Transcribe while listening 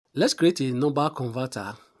Let's create a number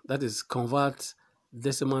converter, that is convert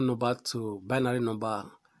decimal number to binary number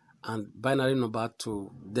and binary number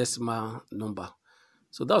to decimal number.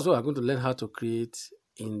 So that's what we're going to learn how to create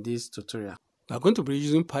in this tutorial. We're going to be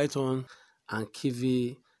using Python and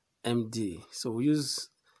KivyMD. So we use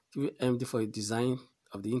KivyMD for the design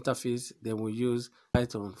of the interface, then we'll use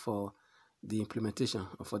Python for the implementation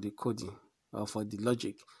or for the coding or for the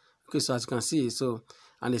logic. Okay, so as you can see,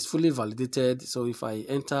 and it's fully validated. So if I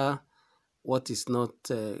enter what is not,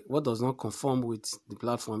 what does not conform with the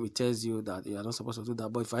platform, it tells you that you are not supposed to do that.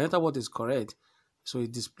 But if I enter what is correct, so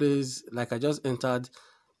it displays, like I just entered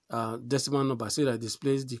decimal number, so that it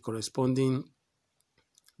displays the corresponding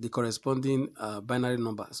binary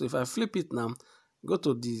number. So if I flip it now, go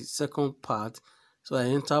to the second part, so I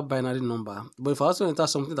enter binary number. But if I also enter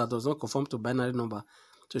something that does not conform to binary number,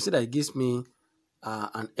 so you see that it gives me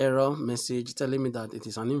an error message telling me that it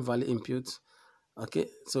is an invalid input. Okay,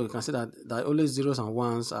 so you can see that only zeros and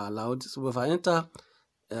ones are allowed. So if I enter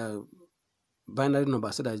binary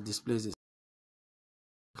number, so that it displays it.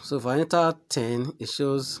 So if I enter 10, it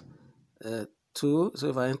shows 2. So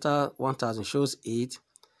if I enter 1000, it shows 8.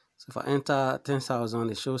 So if I enter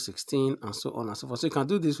 10,000, it shows 16, and so on and so forth. So you can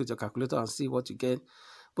do this with your calculator and see what you get.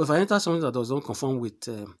 But if I enter something that does not conform with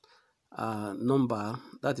number,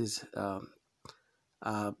 that is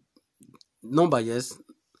number, yes,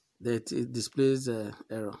 that it displays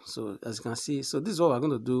error. So as you can see, so this is what we're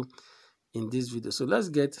going to do in this video. So let's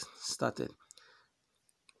get started.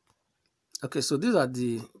 Okay, so these are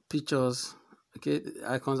the pictures, okay, the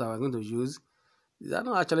icons that we're going to use. They are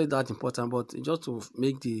not actually that important, but just to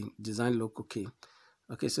make the design look okay.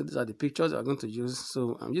 Okay, so these are the pictures we're going to use.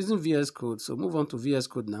 So I'm using VS Code. So move on to VS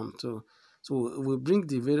Code now. So we'll bring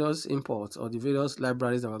the various imports or the various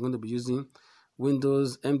libraries that we're going to be using: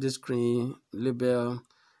 Windows, MD screen, label,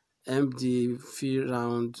 MD, fill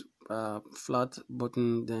round, flat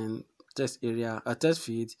button, then text area, text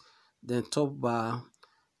field, then top bar,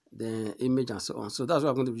 then image, and so on. So that's what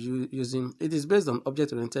I'm going to be using. It is based on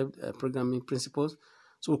object-oriented programming principles.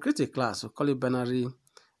 So we'll create a class. We'll call it binary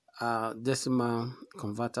decimal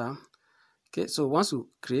converter. Okay, so once we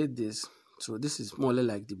create this, so this is more or less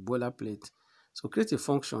like the boilerplate. So create a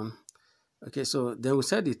function. Okay, so then we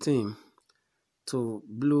set the theme to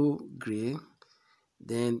blue, gray.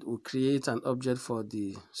 Then we'll create an object for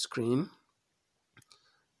the screen.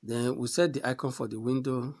 Then we set the icon for the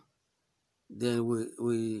window. Then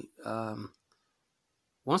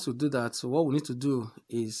once we do that, so what we need to do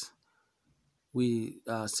is we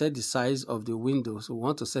set the size of the window. So we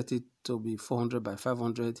want to set it to be 400 by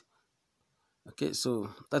 500. Okay, so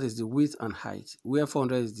that is the width and height, where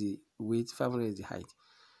 400 is the width, 500 is the height.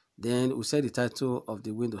 Then we set the title of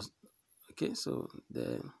the window. Okay, so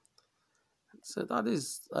that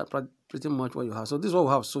is pretty much what you have. So this is what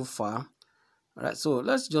we have so far. All right, so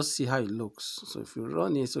let's just see how it looks. So if you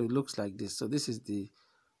run it, so it looks like this. So this is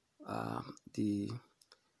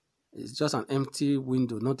it's just an empty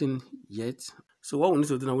window, nothing yet. So what we need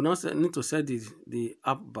to do now, we now need to set the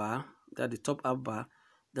app bar, that the top app bar.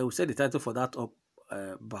 Then we set the title for that up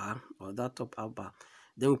bar, or that top app bar.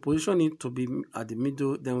 Then we position it to be at the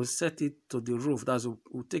middle. Then we set it to the roof. That's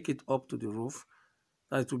we'll take it up to the roof.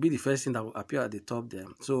 That it will be the first thing that will appear at the top there.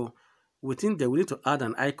 So within there, we need to add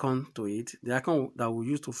an icon to it. The icon that we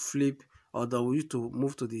use to flip, or that we use to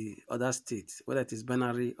move to the other state, whether it is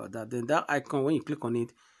binary or that. Then that icon, when you click on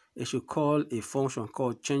it, it should call a function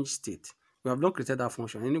called change state. We have not created that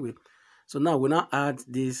function anyway. So now we now add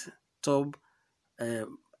this top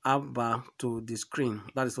app bar to the screen.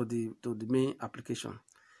 That is to the main application.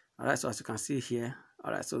 All right. So as you can see here.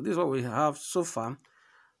 All right. So this is what we have so far.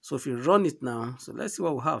 So if you run it now, so let's see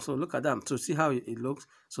what we have. So look at that to see how it looks.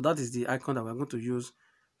 So that is the icon that we're going to use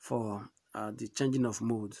for the changing of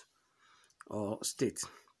mode or state.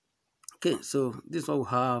 Okay, so this is what we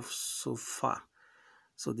have so far.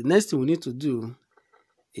 So the next thing we need to do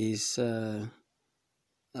is the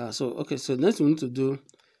next thing we need to do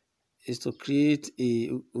is to create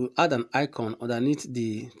we'll add an icon underneath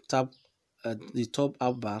the top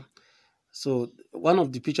app bar. So one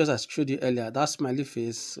of the pictures I showed you earlier, that smiley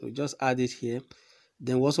face, so we just add it here.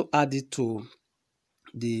 Then we also add it to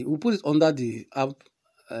we'll put it under the app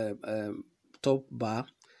top bar.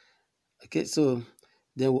 Okay, so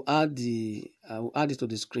then we'll add it to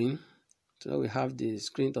the screen. So we have the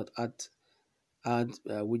screen.add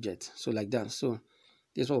widget. So like that. So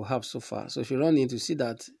this is what we have so far. So if you run it, you see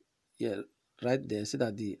that, yeah, right there, see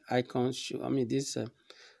that the icon show, this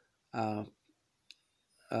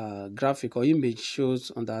graphic or image shows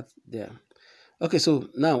on that there. Okay, so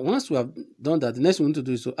now once we have done that, the next thing we need to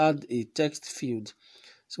do is to add a text field.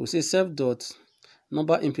 So we say self dot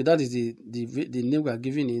number input, that is the name we are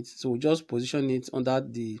giving it. So we'll just position it under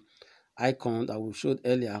the icon that we showed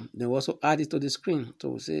earlier. Then we'll also add it to the screen. So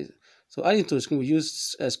we'll say, so adding to the screen, we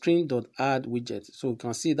use screen.add widget. So you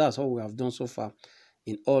can see that's all we have done so far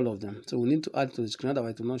in all of them. So we need to add to the screen,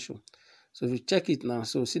 otherwise it will not show. So if you check it now,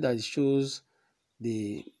 so see that it shows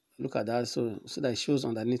the, look at that, so see that it shows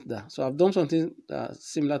underneath that. So I've done something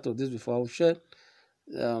similar to this before. I'll share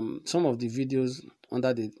some of the videos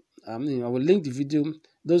under the, I will link the video,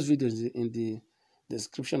 those videos in the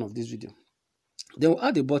description of this video. Then we'll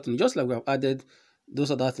add a button, just like we have added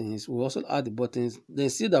those other things. We'll also add the buttons. Then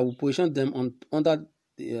see that we position them on under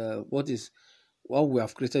the, what we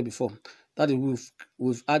have created before. That is,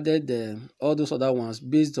 we've added all those other ones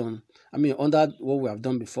based on, under what we have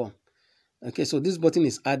done before. Okay, so this button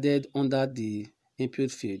is added under the input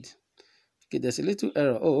field. Okay, there's a little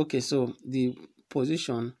error. Oh, okay, so the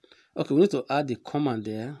position. Okay, we need to add the comma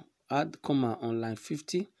there. Add comma on line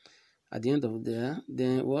 50 at the end of there.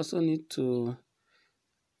 Then we also need to,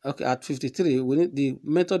 okay, at 53, we need, the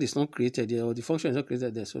method is not created there, or the function is not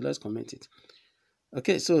created there. So let's comment it.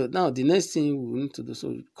 Okay, so now the next thing we need to do,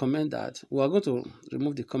 so comment that. We are going to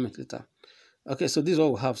remove the comment later. Okay, so this is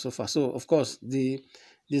what we have so far. So of course the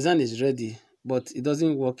design is ready, but it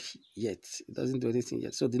doesn't work yet. It doesn't do anything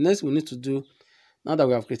yet. So the next we need to do, now that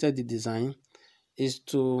we have created the design, is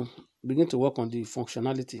to begin to work on the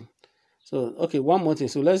functionality. So okay, one more thing.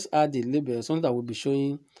 So let's add the label, something that will be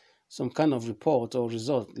showing some kind of report or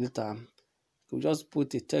result later. We'll just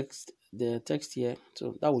put the text here.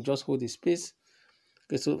 So that will just hold the space.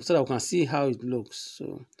 Okay, so that we can see how it looks.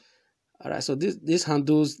 So all right, so this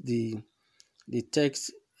handles the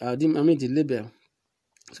text, the label.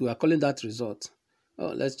 So we are calling that result.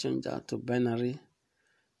 Oh, let's change that to binary.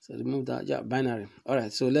 So remove that. Yeah, binary. All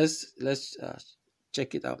right, so let's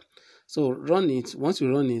check it out. So run it. Once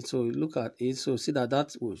you run it, so look at it. So see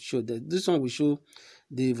that will show that this one will show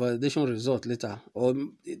the validation result later, or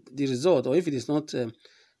the result, or if it is not,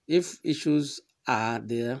 if issues are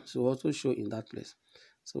there, so also show in that place.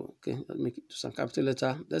 So okay, let's make it to some capital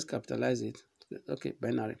letter. Let's capitalize it. Okay,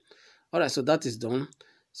 binary. All right, so that is done.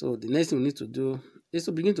 So the next thing we need to do is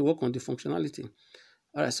to begin to work on the functionality.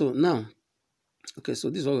 All right, so now, okay, so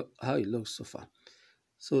this is how it looks so far.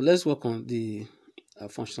 So let's work on the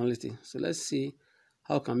functionality. So let's see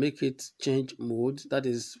how we can make it change mode, that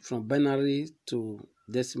is from binary to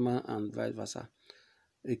decimal and vice versa.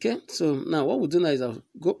 Okay, so now what we'll do now is I'll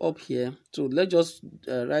go up here. So let's just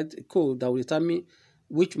write a code that will determine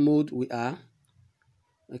which mode we are.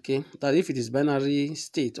 Okay, that if it is binary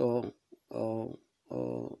state or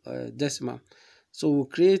decimal. So we'll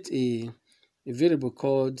create a variable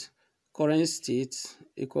called current state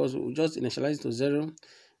equals, we'll just initialize it to 0.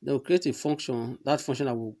 Then we'll create a function, that function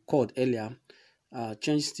that we called earlier,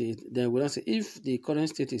 change state. Then we'll say if the current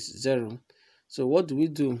state is 0. So what do we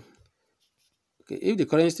do? Okay, if the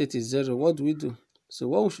current state is 0, what do we do? So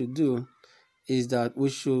what we should do is that we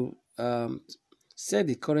should set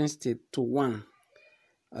the current state to 1.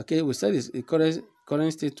 Okay, we set the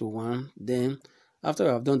current state to 1. Then after we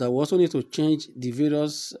have done that, we also need to change the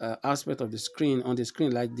various aspects of the screen on the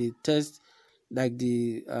screen, like the text, like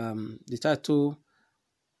the title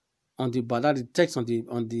on the bar, that the text on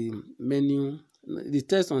the menu, the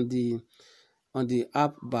text on the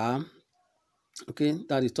app bar. Okay,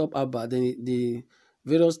 that the top app bar, then the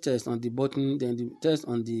various text on the button, then the text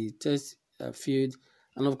on the text field,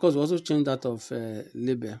 and of course we also change that of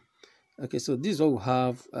label. Okay, so this is what we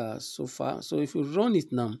have so far. So if you run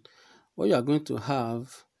it now, what you are going to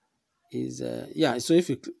have is yeah. So if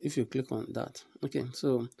you click on that, okay.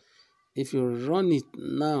 So if you run it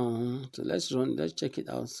now, so let's check it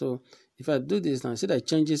out. So if I do this now, see that it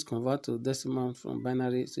changes, convert to decimal from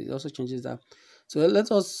binary. So it also changes that. So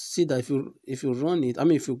let us see that if you run it,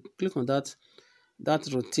 if you click on that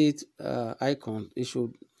rotate icon, it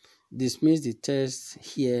should dismiss the text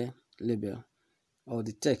here label or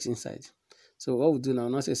the text inside. So what we do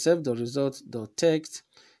now say self.result.text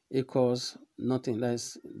equals nothing.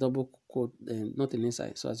 That's double quote and nothing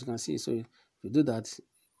inside. So as you can see, so if you do that,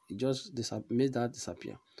 it just makes that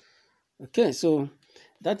disappear. Okay, so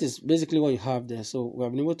that is basically what you have there. So we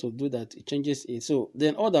have been able to do that. It changes it. So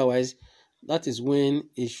then otherwise, that is when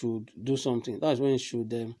it should do something. That's when it should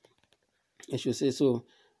say so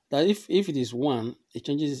that if it is 1, it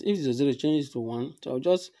changes. If it is 0, it changes to 1. So I'll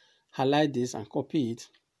just highlight this and copy it.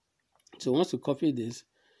 So once you copy this,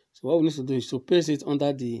 so what we need to do is to paste it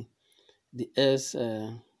under the else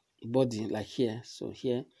body, like here. So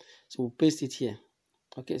here, so we'll paste it here.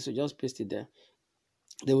 Okay, so just paste it there.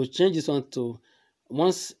 They will change this one to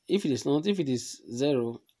once, if it is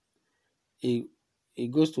 0,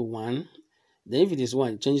 it goes to 1. Then if it is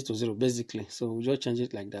 1, change it to 0 basically. So we just change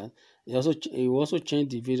it like that. It will also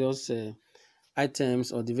change the various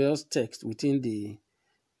items or the various text within the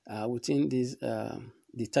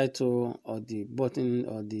the title or the button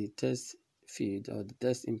or the text field or the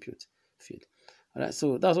text input field. All right,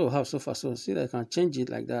 so that's what we have so far. So see that I can change it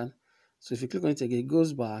like that. So if you click on it again, it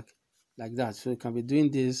goes back like that. So you can be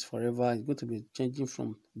doing this forever. It's going to be changing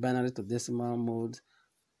from binary to decimal mode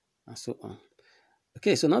and so on.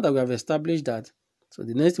 Okay, so now that we have established that, so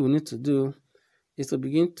the next thing we need to do is to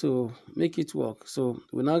begin to make it work. So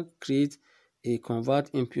we now create a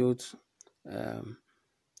convert input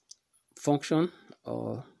function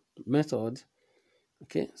or method.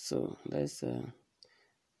 Okay, so let's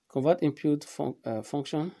convert input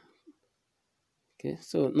function. Okay,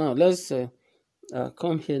 so now let's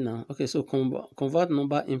come here now. Okay, so convert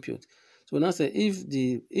number input. So now say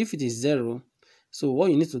if it is 0, so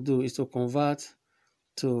what you need to do is to convert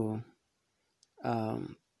to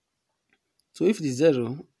so if it is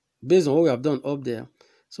 0, based on what we have done up there,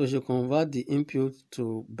 so you should convert the input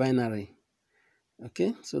to binary.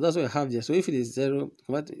 Okay, so that's what I have there. So if it is 0,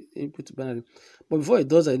 convert the input to binary. But before it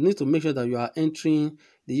does that, you need to make sure that you are entering,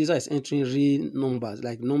 the user is entering real numbers,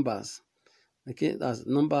 like numbers. Okay, that's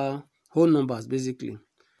whole numbers basically.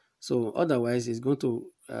 So otherwise, it's going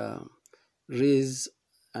to raise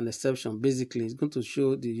an exception. Basically, it's going to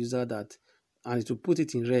show the user that, and it will put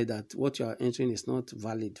it in red that what you are entering is not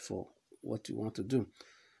valid for what you want to do.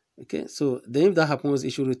 Okay, so then if that happens,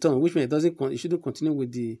 it should return, which means it shouldn't continue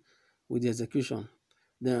with the execution.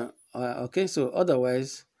 Then okay, so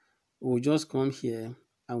otherwise we'll just come here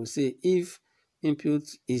and we'll say if input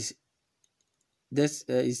is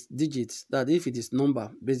digits, that if it is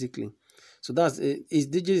number basically. So that's is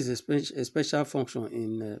digit is a special function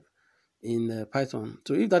in Python.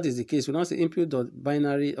 So if that is the case, we now say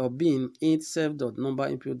input.binary or bin int self.number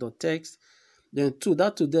input.text. Then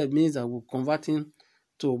that there means that we're converting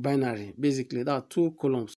to binary. Basically, there are 2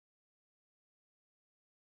 columns.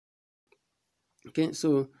 Okay,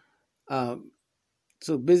 so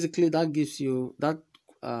basically that gives you that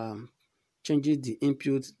changes the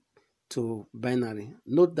input to binary.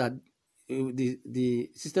 Note that the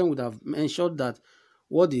system would have ensured that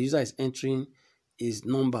what the user is entering is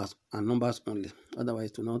numbers and numbers only.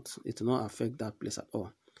 Otherwise, it will not affect that place at all.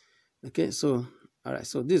 Okay, so all right,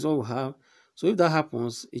 so this is what we have. So if that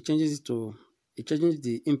happens, it changes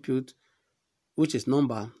the input, which is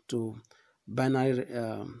number, to binary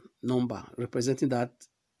number representing that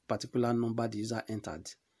particular number the user entered.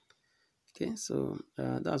 Okay, so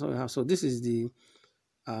that's what we have. So this is the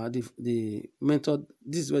method.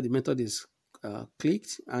 This is where the method is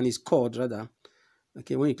clicked and is called rather.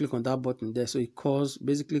 Okay, when you click on that button there, so it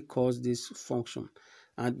basically calls this function,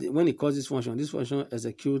 and when it calls this function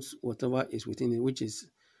executes whatever is within it, which is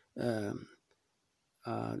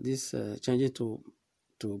this changing to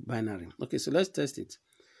binary. Okay, so let's test it.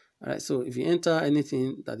 All right, so if you enter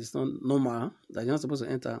anything that is not normal, that you're not supposed to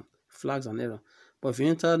enter, flags an error. But if you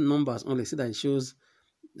enter numbers only, see that it shows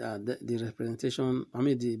the representation,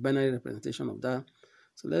 the binary representation of that.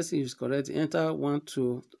 So let's see if it's correct. Enter 1,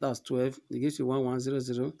 2, that's 12. It gives you 1, 1, 0,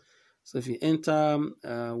 0. So if you enter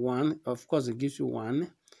 1, of course it gives you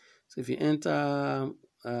 1. So if you enter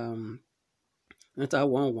 1,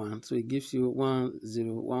 1, so it gives you 1,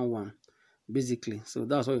 0, 1, 1. Basically, so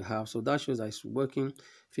that's what you have. So that shows that it's working.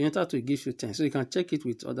 If you enter 2, it gives you 10. So you can check it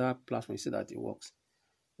with other platforms, see that it works.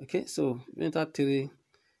 Okay, so if you enter 3, it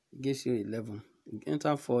gives you 11. You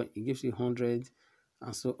enter 4, it gives you 100,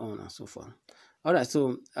 and so on and so forth. All right,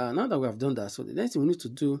 so now that we have done that, so the next thing we need to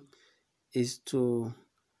do is to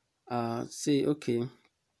say, okay,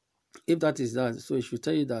 if that is that, so it should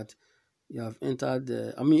tell you that you have entered.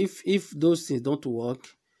 If those things don't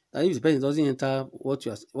work, that if the person doesn't enter what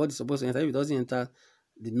is supposed to enter, if it doesn't enter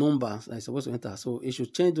the numbers that is supposed to enter, so it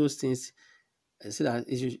should change those things. See that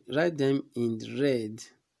it should write them in red.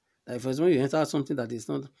 Like for example, you enter something that is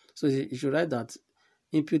not, so you should write that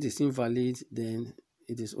input is invalid, then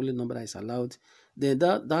it is only number that is allowed. Then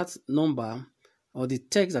that number or the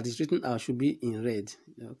text that is written out should be in red.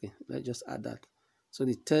 Okay, let's just add that. So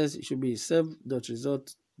the text should be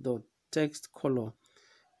self.result.text color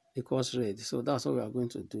equals red. So that's what we are going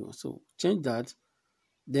to do. So change that.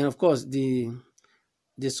 Then of course the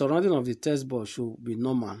surrounding of the text box should be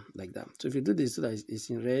normal like that. So if you do this so that it's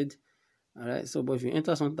in red, all right. So but if you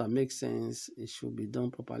enter something that makes sense, it should be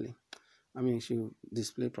done properly. It should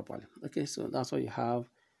display properly. Okay, so that's what you have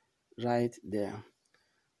right there.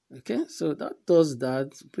 Okay, so that does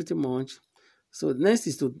that pretty much. So next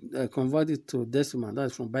is to convert it to decimal.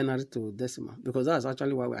 That's from binary to decimal, because that's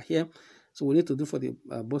actually why we're here. So we need to do for the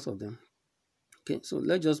both of them. Okay, so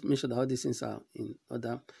let's just make sure that all these things are in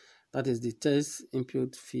order. That is the test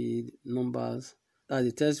input field numbers, that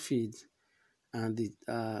is the test field, and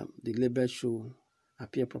the label should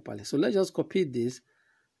appear properly. So let's just copy this,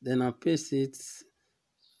 then I'll paste it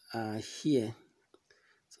here.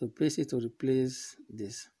 So paste it to replace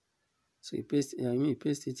this. So you paste, you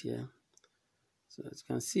paste it here. So as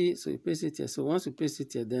you can see, so you paste it here. So once you paste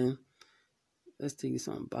it here, then let's take this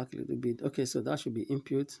one back a little bit. Okay, so that should be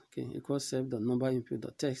input. Okay, equals self.number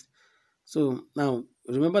input.text. So now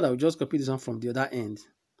remember that we just copied this one from the other end.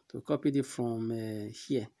 So we copied it from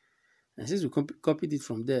here. And since we copied it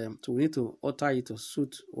from there, so we need to alter it to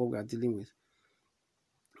suit what we are dealing with.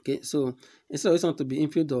 Okay, so instead of this one to be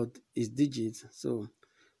input dot is digit, so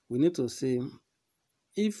we need to say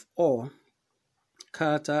if all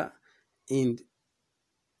character in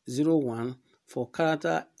 01 for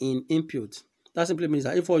character in input. That simply means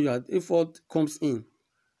that if what comes in,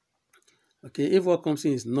 okay, if what comes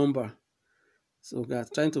in is number, so we are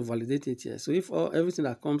trying to validate it here. So if everything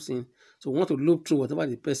that comes in, so we want to loop through whatever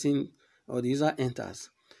the person or the user enters.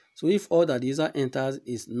 So if all that the user enters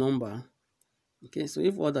is number, okay, so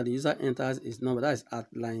if all that the user enters is number, that is at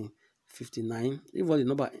line 59. If all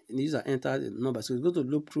the user enters is number, so you go to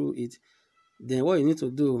loop through it. Then what you need to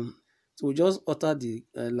do, so we just alter the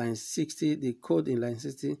line 60, the code in line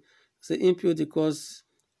 60. Say input equals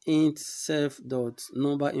int self dot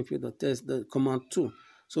number input dot text, the command 2.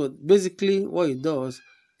 So basically what it does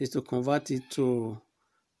is to convert it to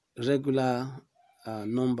regular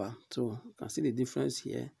number. So you can see the difference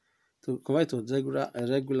here. To convert it to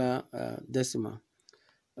regular decimal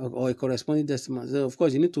or a corresponding decimal. So of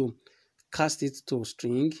course you need to cast it to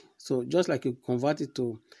string. So just like you convert it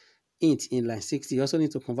to int in line 60, you also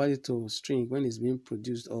need to convert it to string when it's being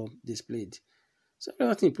produced or displayed. So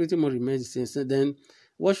everything pretty much remains the same. So then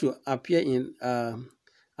what should appear in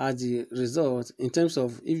as the result in terms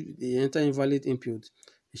of if they enter invalid input,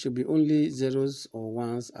 it should be only zeros or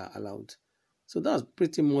ones are allowed. So that's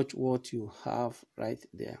pretty much what you have right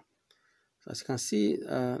there. So as you can see,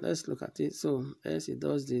 let's look at it. So as it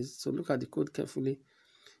does this, so look at the code carefully.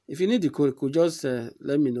 If you need the code, you could just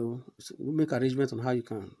let me know. So we'll make arrangements on how we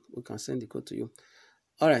can send the code to you.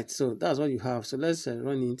 All right, so that's what you have. So let's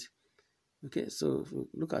run it. Okay, so if you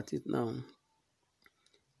look at it now,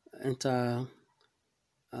 enter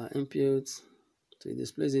input, so it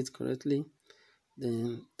displays it correctly.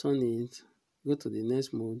 Then turn it, go to the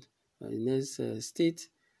next mode, the next state.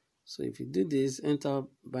 So if you do this, enter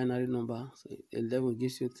binary number. So 11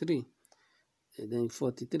 gives you 3, and then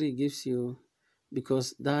 43 gives you,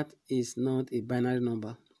 because that is not a binary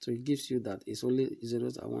number, so it gives you that it's only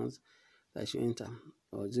zeros and ones that you enter,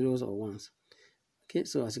 or zeros or ones. Okay,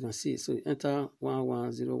 so as you can see, so you enter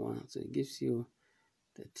 1101, so it gives you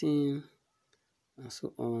 13 and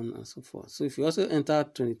so on and so forth. So if you also enter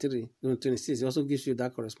 26, it also gives you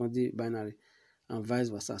that corresponding binary, and vice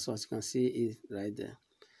versa. So as you can see it right there.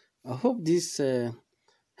 I hope this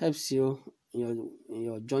helps you in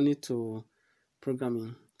your journey to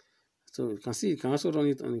programming. So you can see you can also run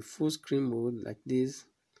it on a full screen mode like this,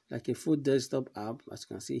 like a full desktop app, as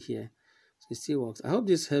you can see here. So it still works. I hope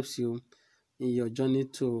this helps you in your journey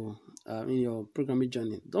to in your programming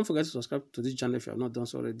journey. Don't forget to subscribe to this channel if you have not done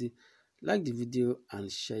so already. Like the video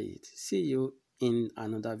and share it. See you in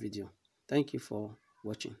another video. Thank you for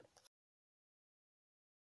watching.